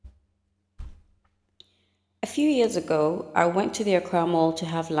few years ago, I went to the Accra Mall to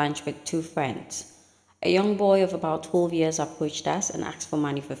have lunch with two friends. A young boy of about 12 years approached us and asked for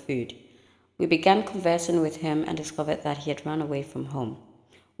money for food. We began conversing with him and discovered that he had run away from home.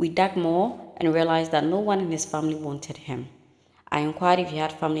 We dug more and realized that no one in his family wanted him. I inquired if he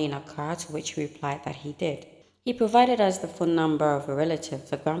had family in Accra, to which he replied that he did. He provided us the phone number of a relative,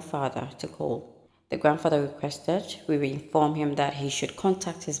 the grandfather, to call. The grandfather requested we inform him that he should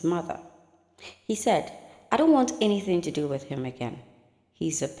contact his mother. He said, I don't want anything to do with him again.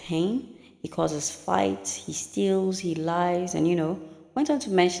 He's a pain, he causes fights, he steals, he lies, and went on to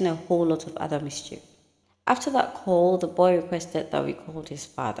mention a whole lot of other mischief. After that call, the boy requested that we called his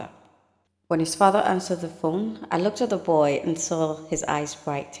father. When his father answered the phone, I looked at the boy and saw his eyes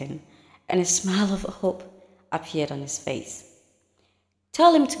brighten, and a smile of hope appeared on his face.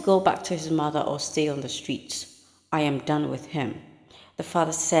 Tell him to go back to his mother or stay on the streets. I am done with him, the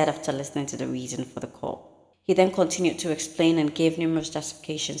father said after listening to the reason for the call. He then continued to explain and gave numerous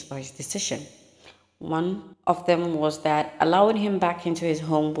justifications for his decision. One of them was that allowing him back into his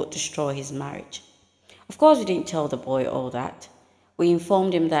home would destroy his marriage. Of course, we didn't tell the boy all that. We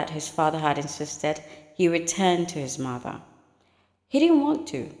informed him that his father had insisted he return to his mother. He didn't want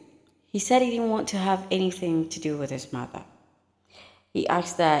to. He said he didn't want to have anything to do with his mother. He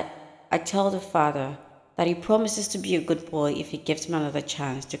asked that I tell the father that he promises to be a good boy if he gives him another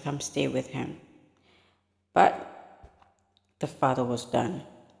chance to come stay with him. But the father was done.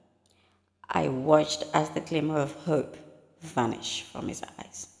 I watched as the glimmer of hope vanished from his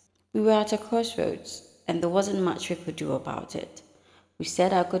eyes. We were at a crossroads, and there wasn't much we could do about it. We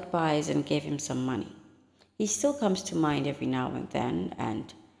said our goodbyes and gave him some money. He still comes to mind every now and then,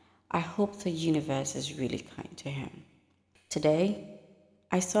 and I hope the universe is really kind to him. Today,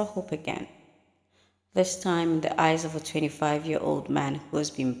 I saw hope again, this time in the eyes of a 25-year-old man who has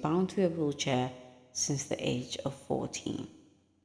been bound to a wheelchair since the age of 14.